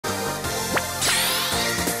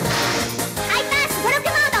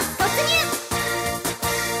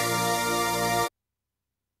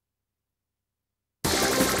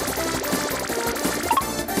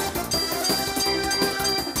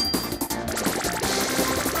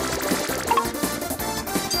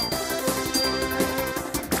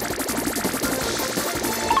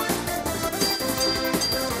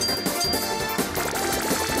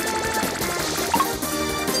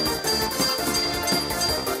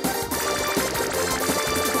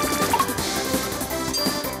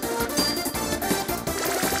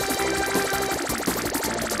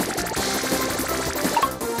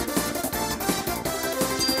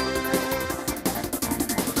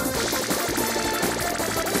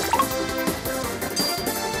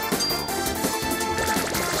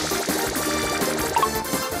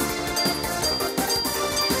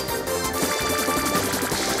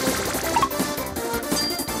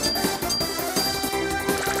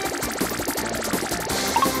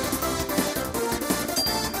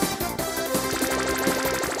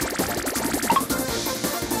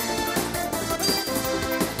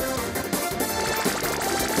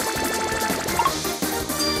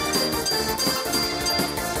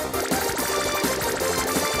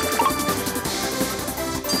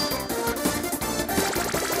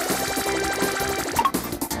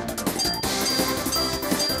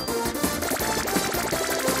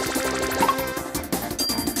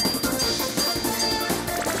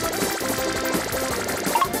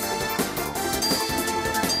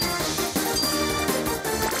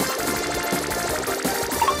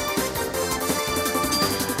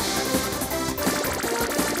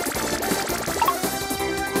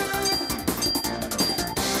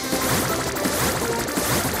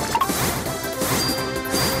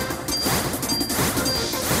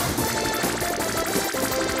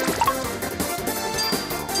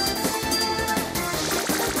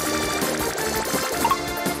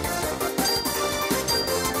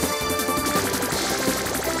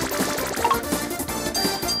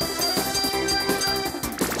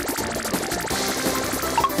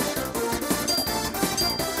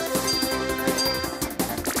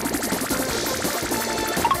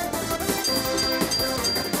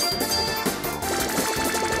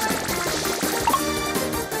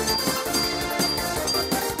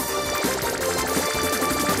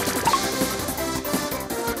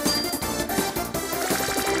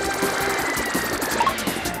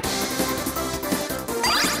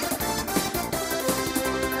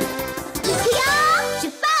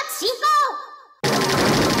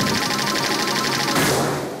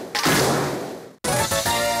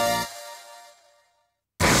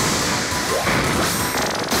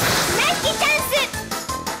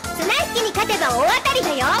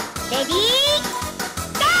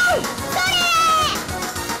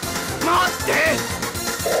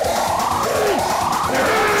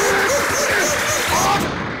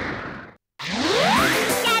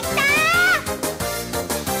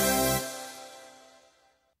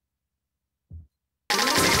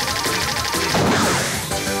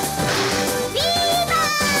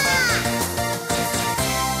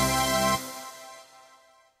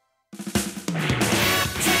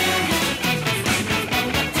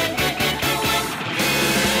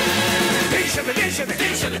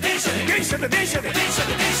朝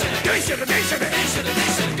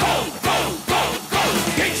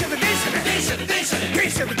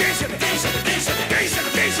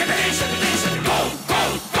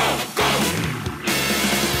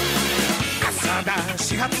だ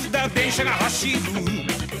始発だ電車が走る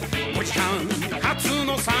5時間発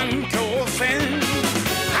の3京線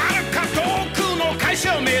はるか遠くの会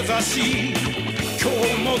社を目指し今日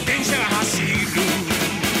も電車が走る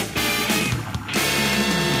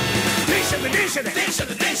電車で電車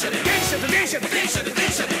で電車で電車で電車で電車で電車で電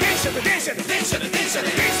車で電車で電車で電車で電車で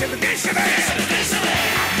電車で電車で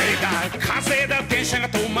雨だ風だ電車が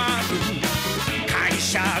止まる会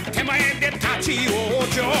社手前で立ち往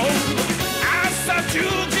生朝10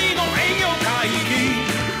時の営業会議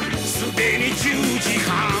すでに10時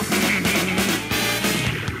半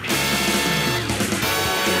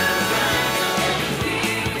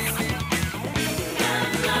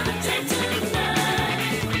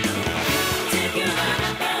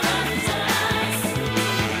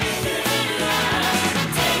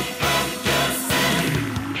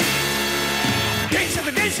電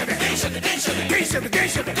車で電車で電車で電車で電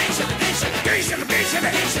車で電車で電車で電車で電車で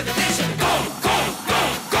電車で電車で Go Go Go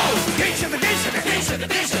Go 電車で電車で電車で電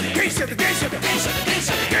車で電車で電車で電車で電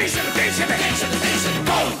車で電車で電車で電車で電車で Go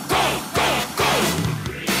Go Go Go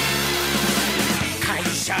会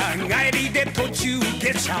社帰りで途中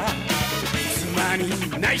下車妻に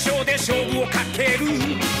内緒で勝負をかける来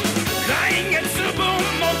月分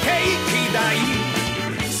の定期代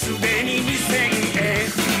すでに2000円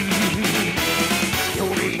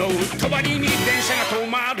夜の帳に電車が止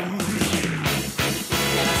まる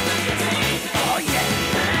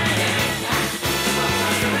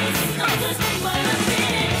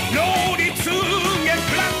乗り継げ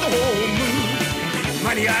プラットホーム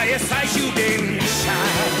間に合え最終電車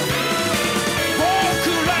僕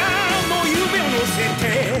らの夢を乗せて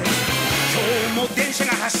今日も電車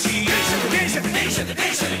が走る電車で電車で電車で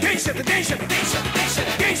電車で電車で電車で電車で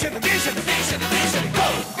電車で電車で電車で電車で Go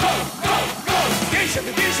Go Go Go 電車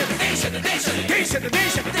で電車で電車で電車で電車で電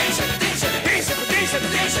車で電車で電車で電車で電車で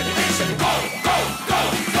電車で電車で Go Go Go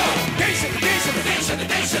Go 電車で電車で電車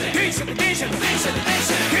で電車で電車で電車で電車で電車で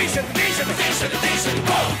電車で電車で電車で電車で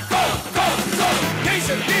Go Go Go Go 電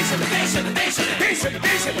車で電車で電車で電車で電車で電車で電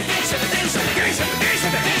車で電車で電車で電車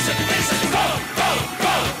で電車で電車で Go Go Go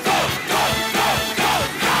Go Go Go Go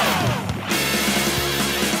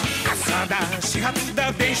朝だ始発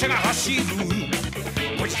だ電車が走る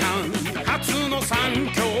5時間発の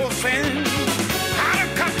3京線はる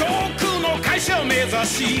か遠くの会社を目指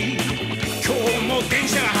し今日も電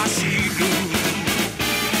車が走る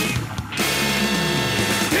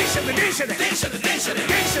電車で電車で電車で電車で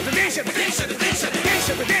電車で電車で電車で電車で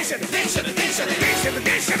電車で電車で電車で電車で電車で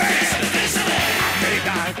電車で雨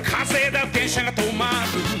だ風だ電車が止まる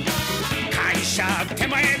会社手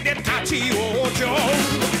前で立ち往生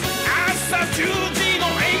朝10時の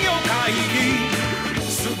営業会議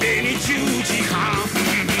すでに10時半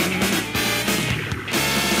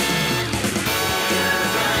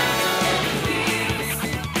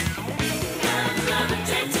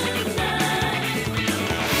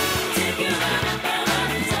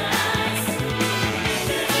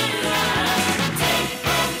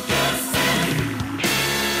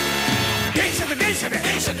電車で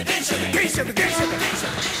電車で電車で電車で電車で電車で電車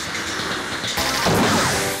で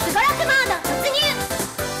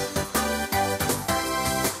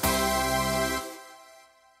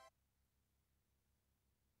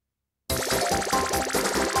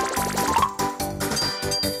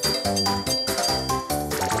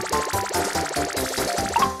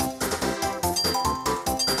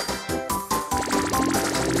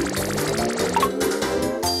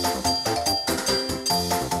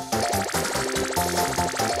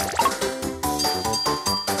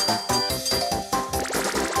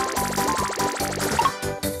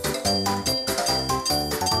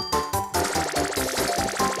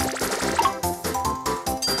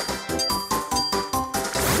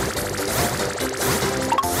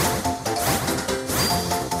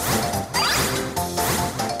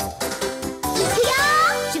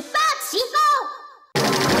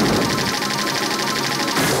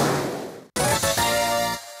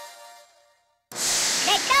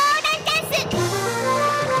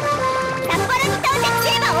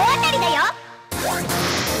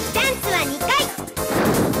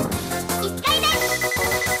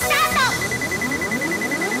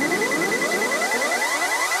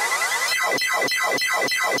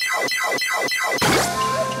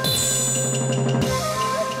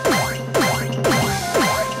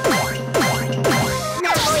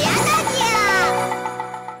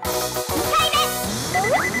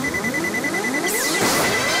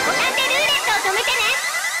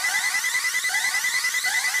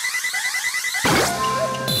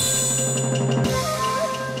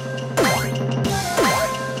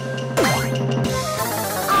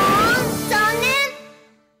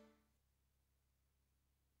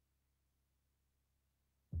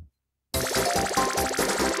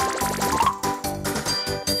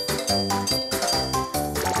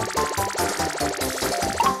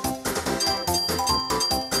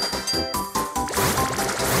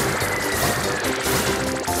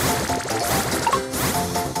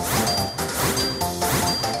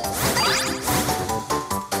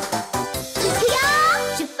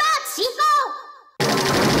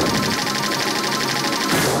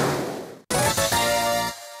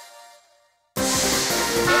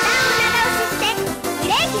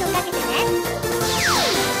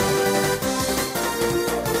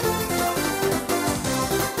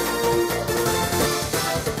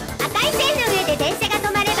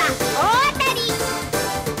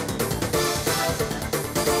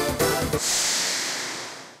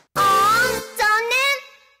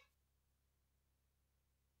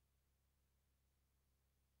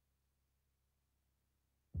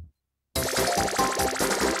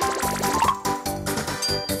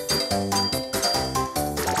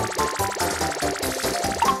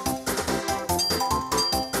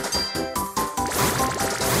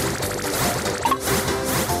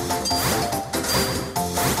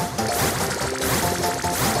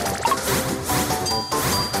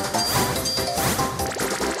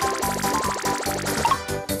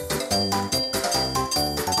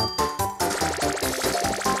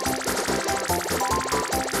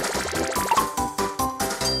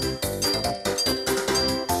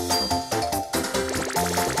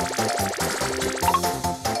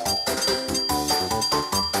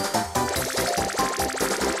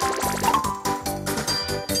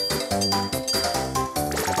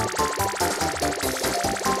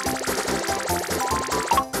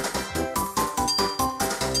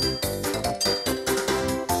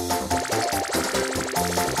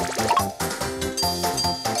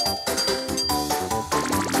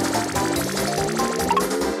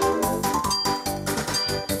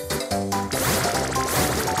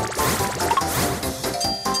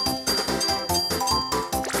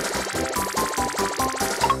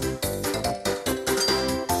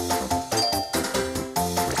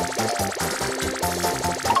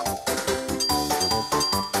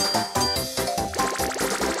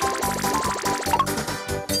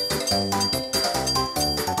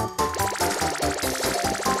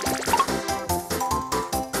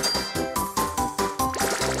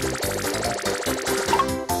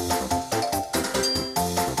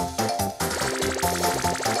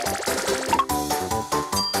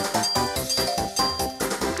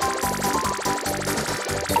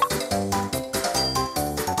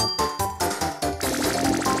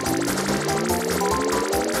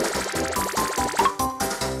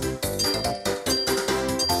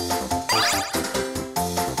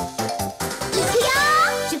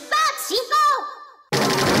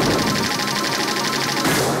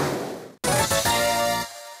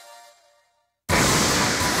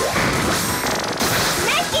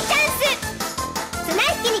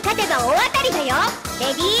大当たりだよ。レ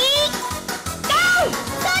ディーゴー。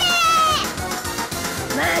そ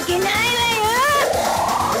れ、負けないわよ。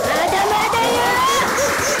まだまだよ。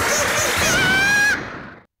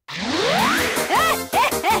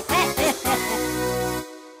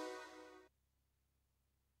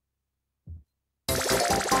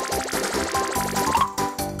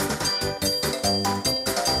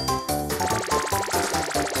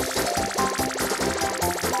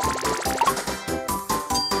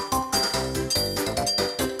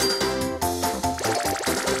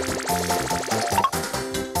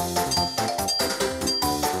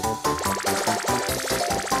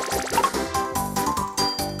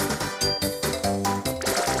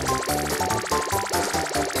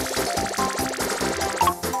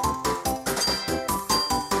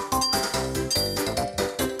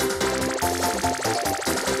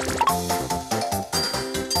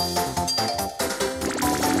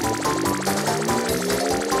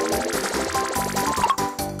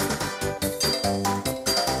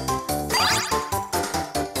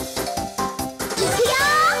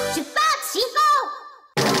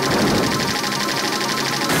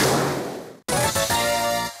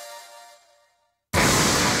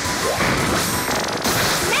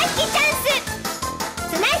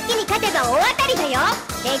大当たりだよ。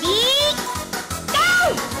レディーゴ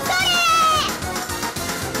ー。そ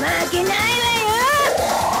れ、負けないわよ。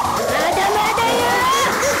まだまだよ。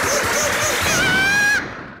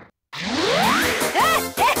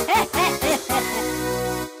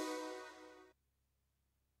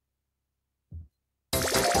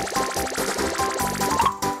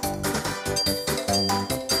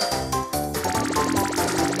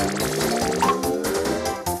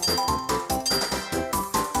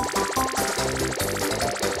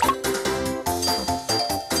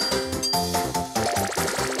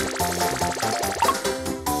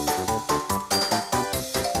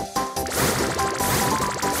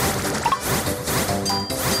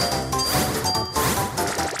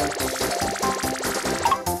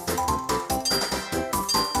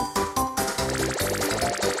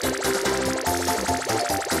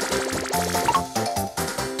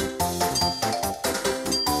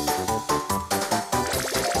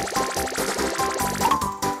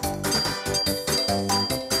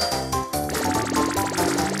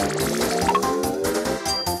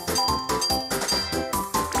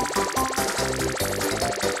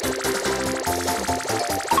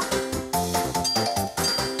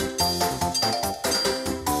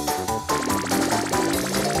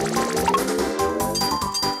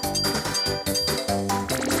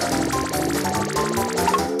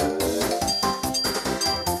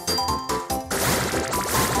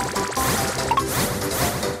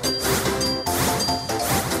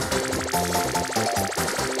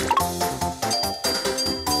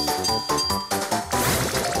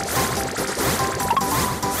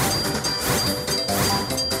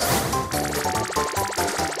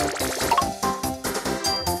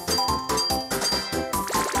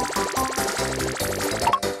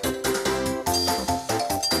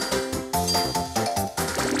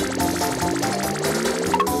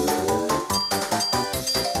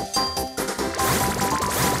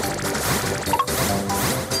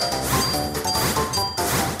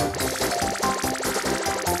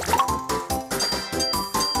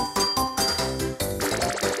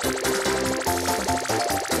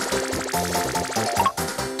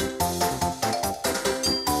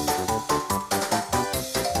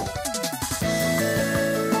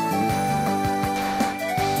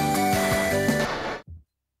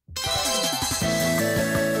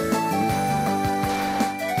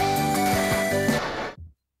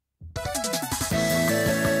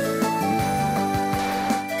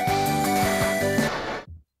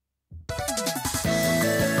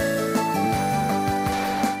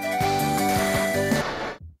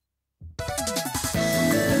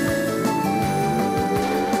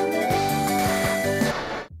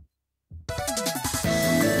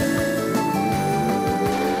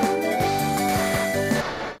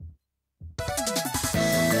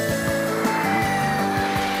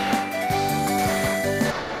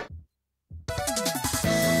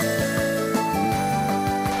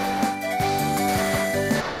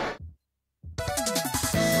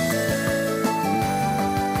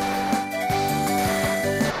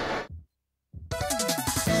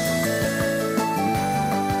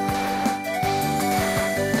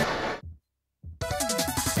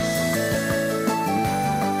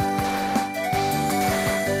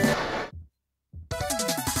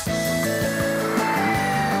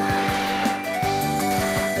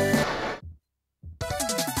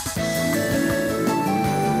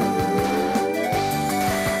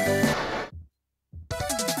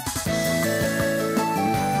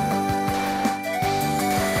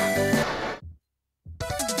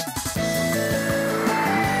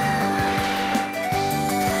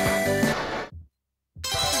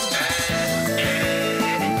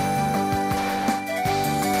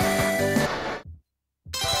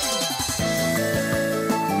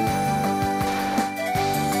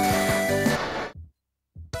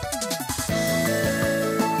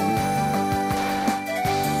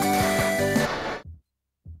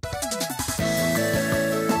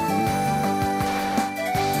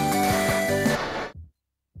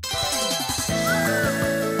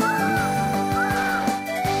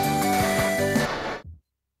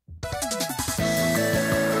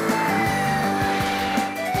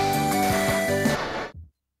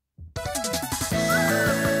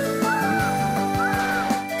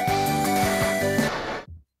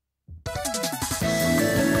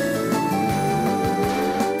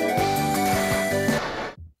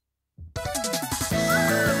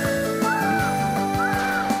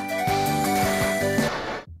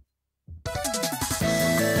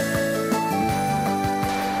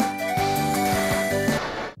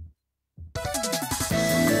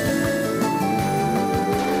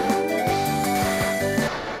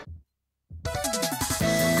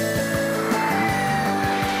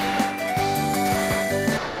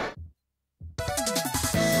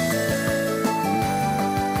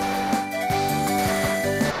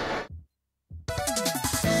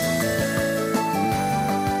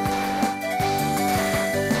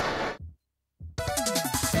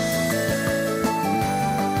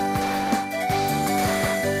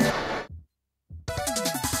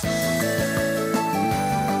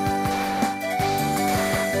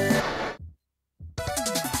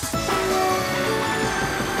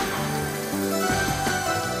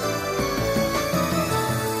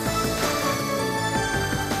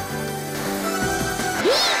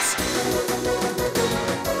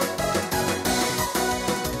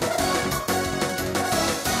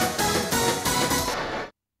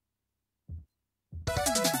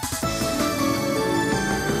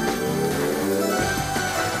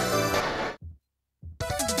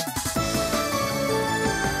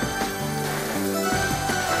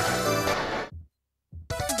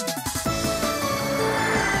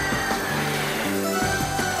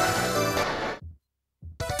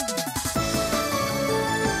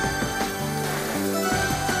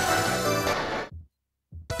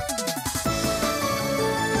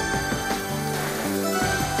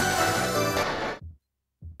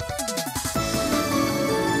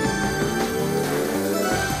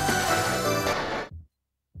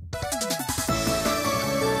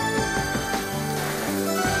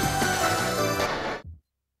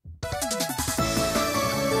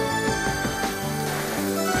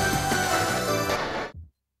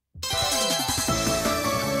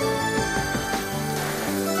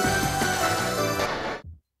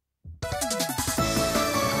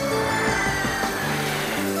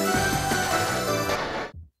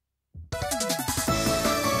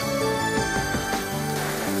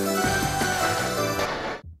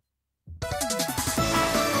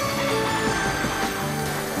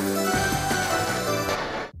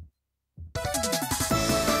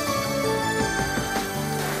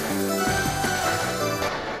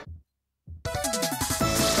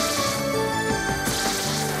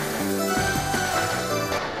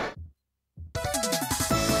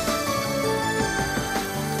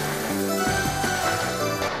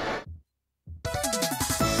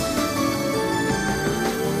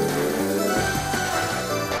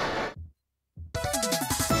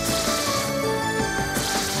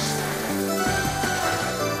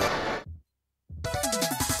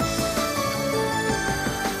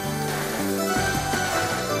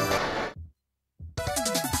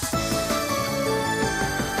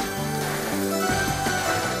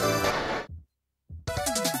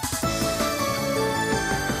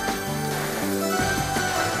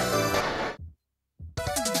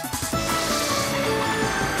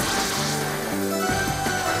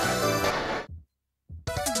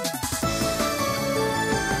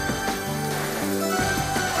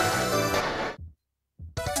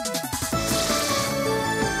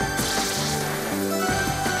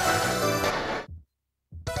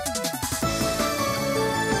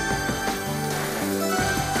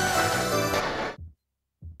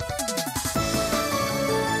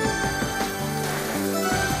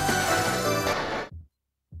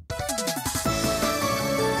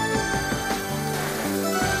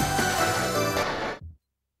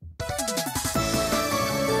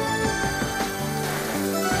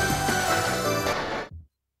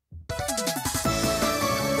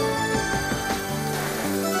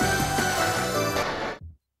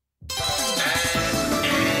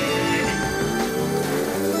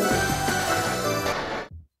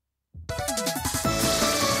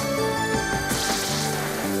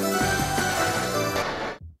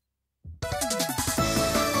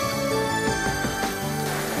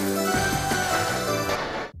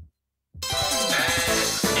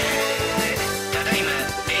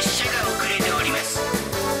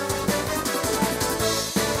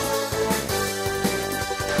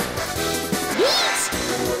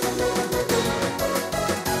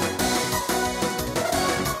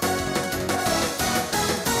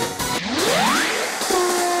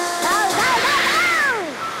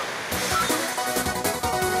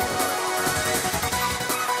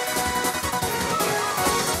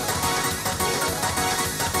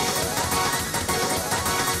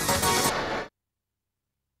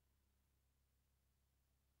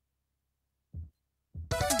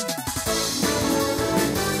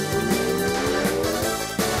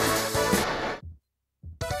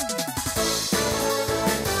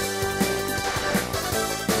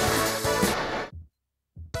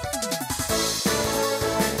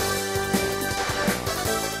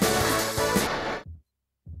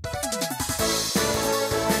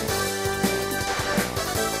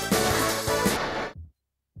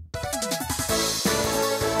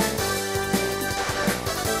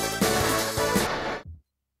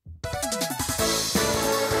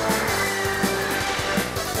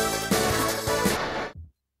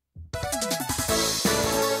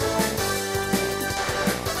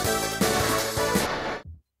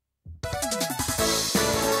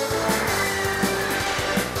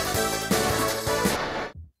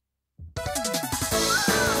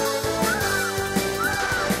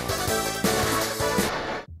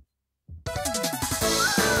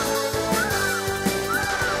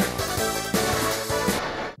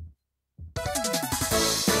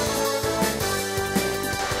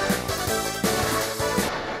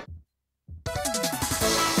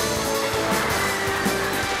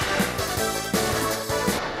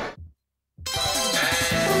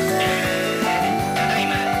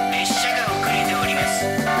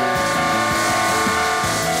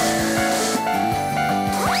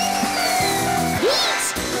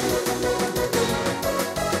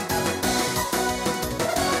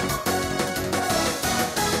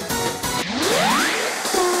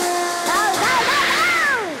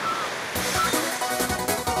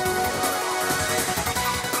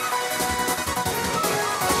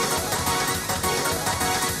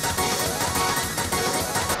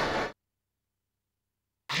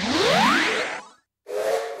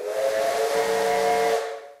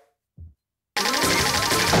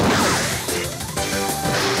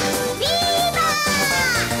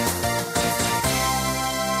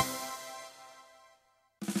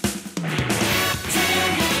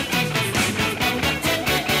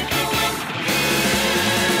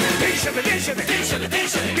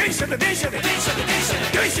で電車で電車で電車で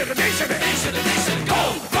電車で電車で電車で電車で Go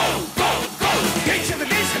Go Go Go 電車で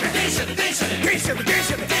電車で電車で電車で電車で電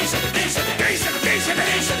車で電車で電車で電車で電車で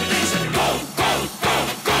電車で電車で Go Go Go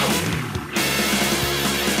Go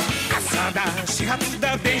朝だ始発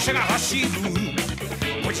だ電車が走る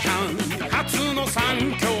5時間発の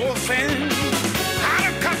3京線は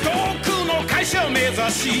るか遠くの会社を目指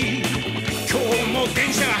し今日も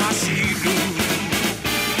電車が走る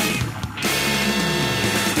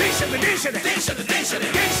電車で電車で電車で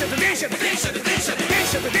電車で電車で電車で電車で電車で電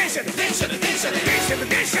車で電車で電車で電車で電車で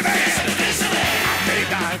電車で雨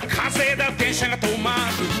だ風だ電車が止まる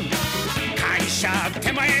会社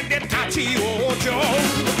手前で立ち往生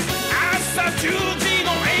朝10時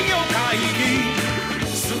の営業会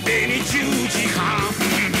議すでに10時半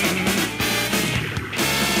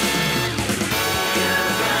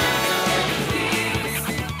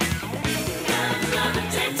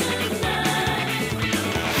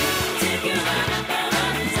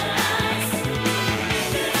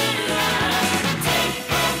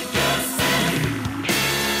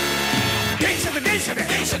電車で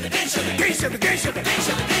電車で電車で電車で電車で電車で電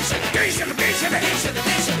車で電車で電車で電車で電車で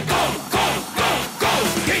電車で Go Go Go Go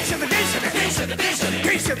電車で電車で電車で電車で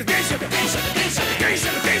電車で電車で電車で電車で電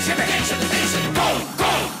車で電車で電車で電車で Go Go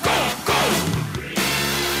Go Go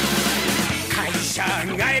会社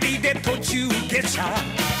帰りで途中下車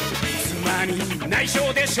妻に内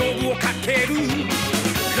緒で勝負をかける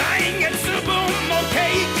来月分の定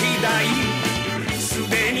期代す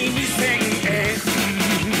でに2000円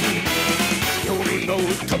夜の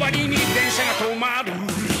帳に電車が止まる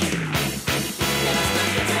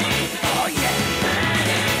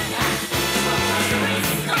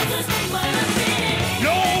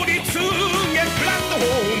乗り継げプラットホ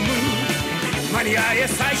ーム間に合え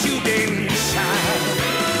最終電車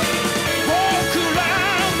僕ら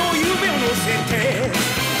の夢を乗せて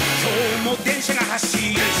今日も電車が走る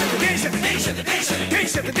電車で電車で電車で電車で電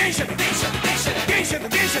車で電車で電車で電車で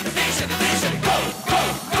電車で電車で電車で Go Go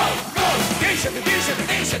Go Go 電車で電車で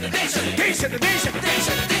電車で電車で電車で電車で電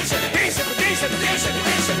車で電車で電車で電車で電車で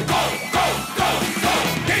電車で Go Go Go Go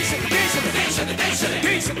電車で電車で電車で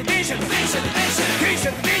電車で電車で電車で電車で電車で電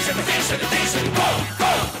車で電車で電車で電車で Go Go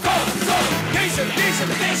Go Go 電車で電車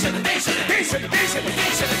で電車で電車で電車で電車で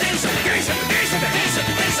電車で電車で電車で電車で電車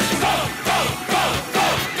で電車で Go Go Go Go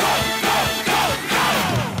Go Go Go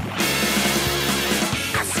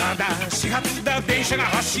朝だ始発だ電車が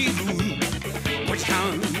走る5時間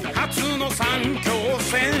発の3京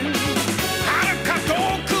線はるか遠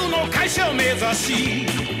くの会社を目指し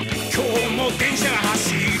今日も電車が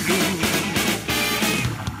走る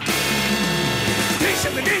電車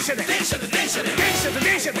で電車で電車で電車で電車で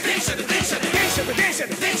電車で電車で電車で電車で電車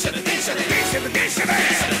で電車で電車で電車で電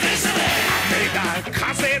車で雨だ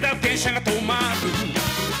風だ電車が止まる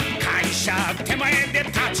会社手前で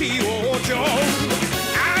立ち往生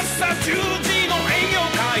朝10時の営業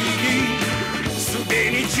会議す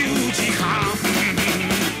でに10時半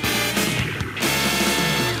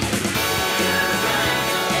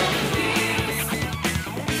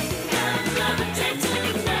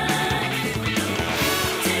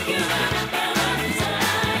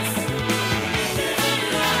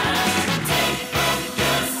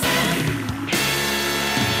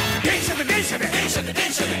電車で電車で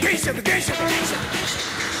電車で電車で電車で電車で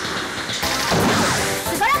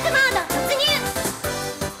すごろくモード突入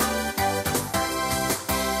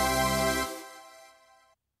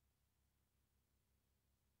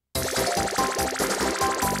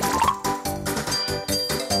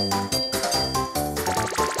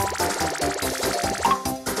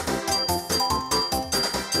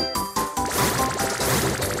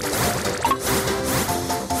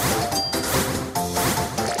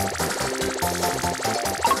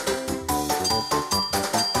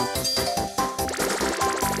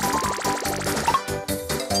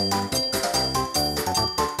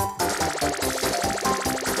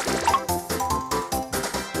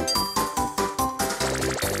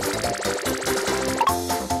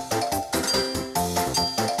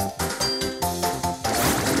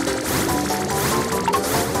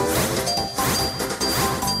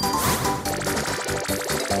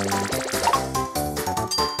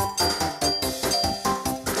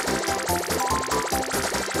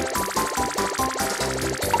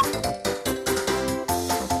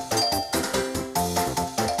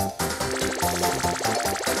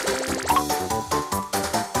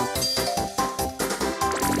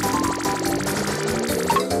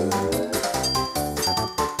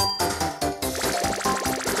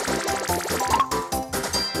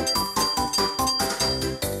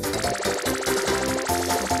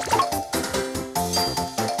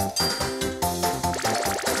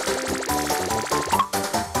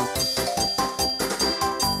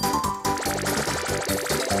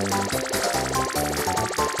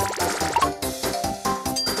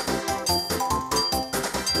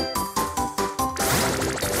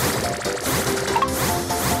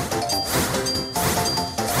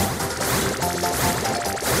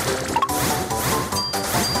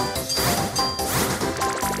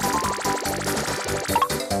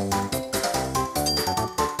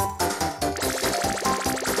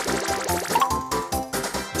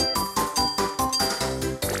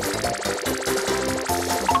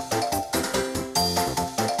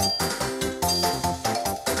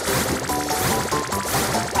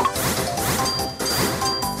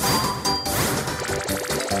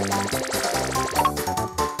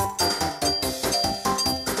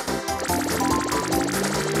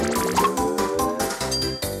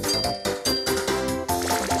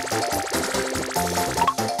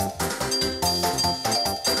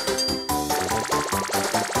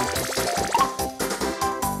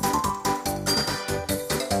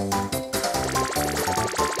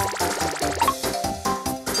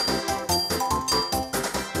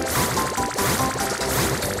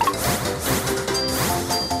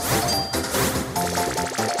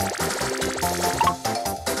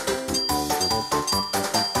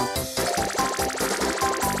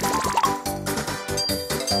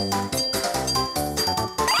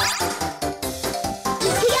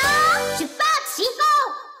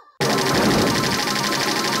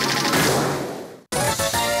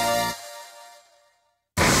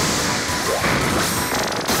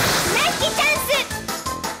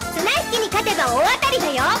大当たりだ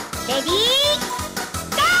よ。レディー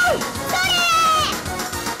ゴー。そ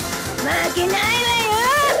れ、負けないわよ。